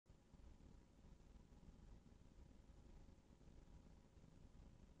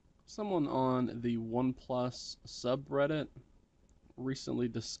Someone on the OnePlus subreddit recently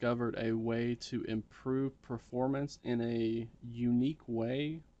discovered a way to improve performance in a unique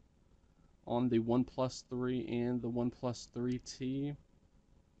way on the OnePlus 3 and the OnePlus 3T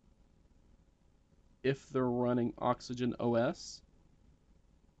if they're running OxygenOS.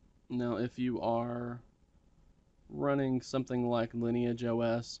 Now, if you are running something like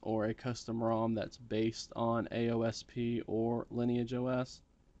LineageOS or a custom ROM that's based on AOSP or LineageOS,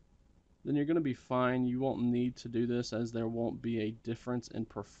 then you're going to be fine. You won't need to do this as there won't be a difference in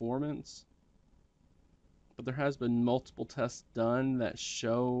performance. But there has been multiple tests done that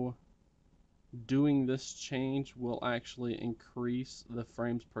show doing this change will actually increase the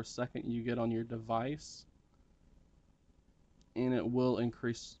frames per second you get on your device. And it will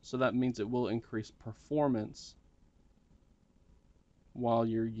increase, so that means it will increase performance while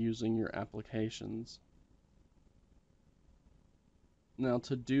you're using your applications. Now,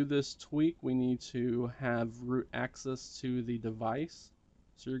 to do this tweak, we need to have root access to the device.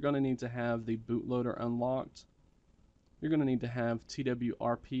 So you're going to need to have the bootloader unlocked. You're going to need to have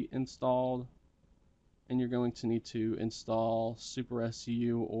TWRP installed, and you're going to need to install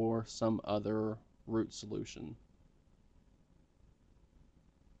SuperSU or some other root solution.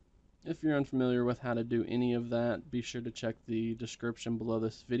 If you're unfamiliar with how to do any of that, be sure to check the description below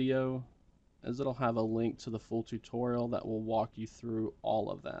this video, as it'll have a link to the full tutorial that will walk you through all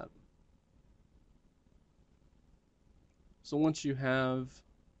of that. So once you have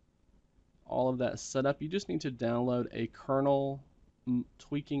all of that set up, you just need to download a kernel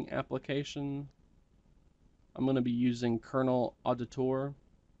tweaking application. I'm going to be using kernel auditor,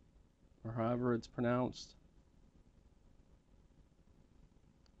 or however it's pronounced.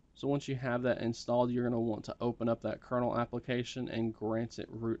 So once you have that installed, you're going to want to open up that kernel application and grant it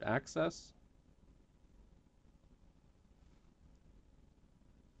root access.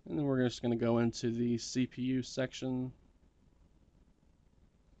 And then we're just going to go into the CPU section.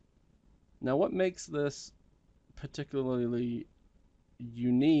 Now, what makes this particularly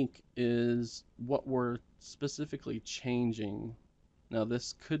unique is what we're specifically changing. Now,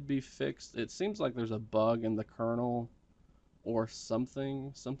 this could be fixed. It seems like there's a bug in the kernel or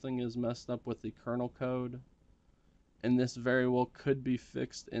something. Something is messed up with the kernel code, and this very well could be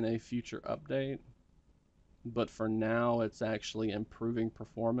fixed in a future update. But for now, it's actually improving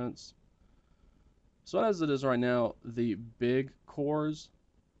performance. So as it is right now, the big cores,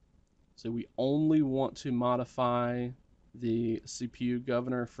 so we only want to modify the CPU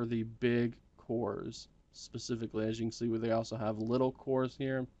governor for the big cores specifically. As you can see, they also have little cores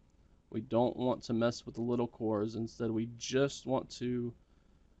here. We don't want to mess with the little cores. Instead, we just want to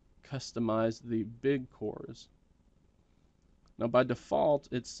customize the big cores. Now, by default,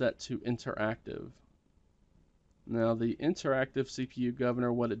 it's set to interactive. Now, the interactive CPU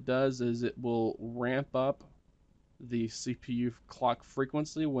governor, what it does is it will ramp up the CPU clock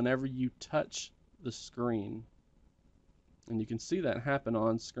frequency whenever you touch the screen. And you can see that happen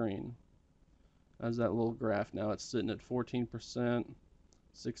on screen as that little graph. Now it's sitting at 14%,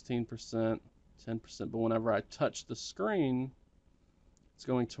 16%, 10%, but whenever I touch the screen, it's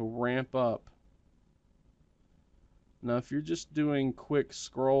going to ramp up. Now, if you're just doing quick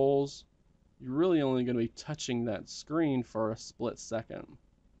scrolls, you're really only going to be touching that screen for a split second.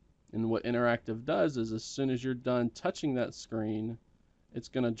 And what interactive does is as soon as you're done touching that screen, it's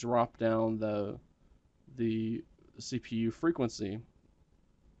going to drop down the CPU frequency.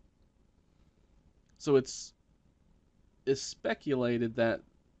 So it's speculated that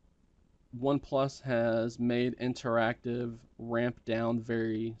OnePlus has made interactive ramp down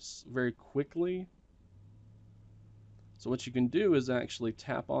very quickly. So what you can do is actually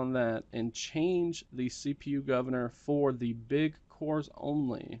tap on that and change the CPU governor for the big cores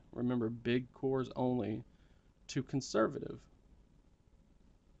only. Remember, big cores only, to conservative.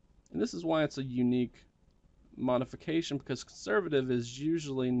 And this is why it's a unique modification, because conservative is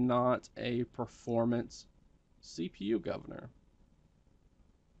usually not a performance CPU governor.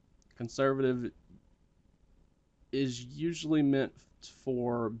 Conservative is usually meant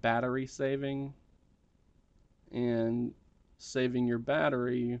for battery saving, and saving your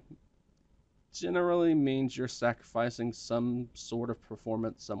battery generally means you're sacrificing some sort of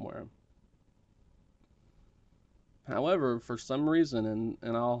performance somewhere. However, for some reason,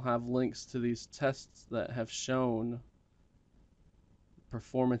 and I'll have links to these tests that have shown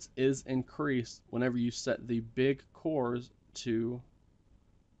performance is increased whenever you set the big cores to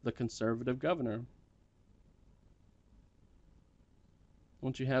the conservative governor.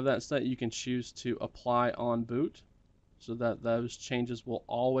 Once you have that set, you can choose to apply on boot so that those changes will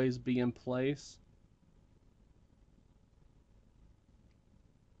always be in place.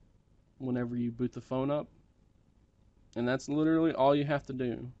 whenever you boot the phone up. And that's literally all you have to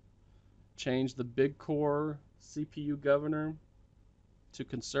do. Change the big core CPU governor to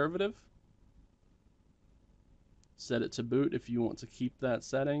conservative. Set it to boot if you want to keep that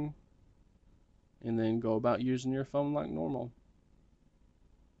setting. And then go about using your phone like normal.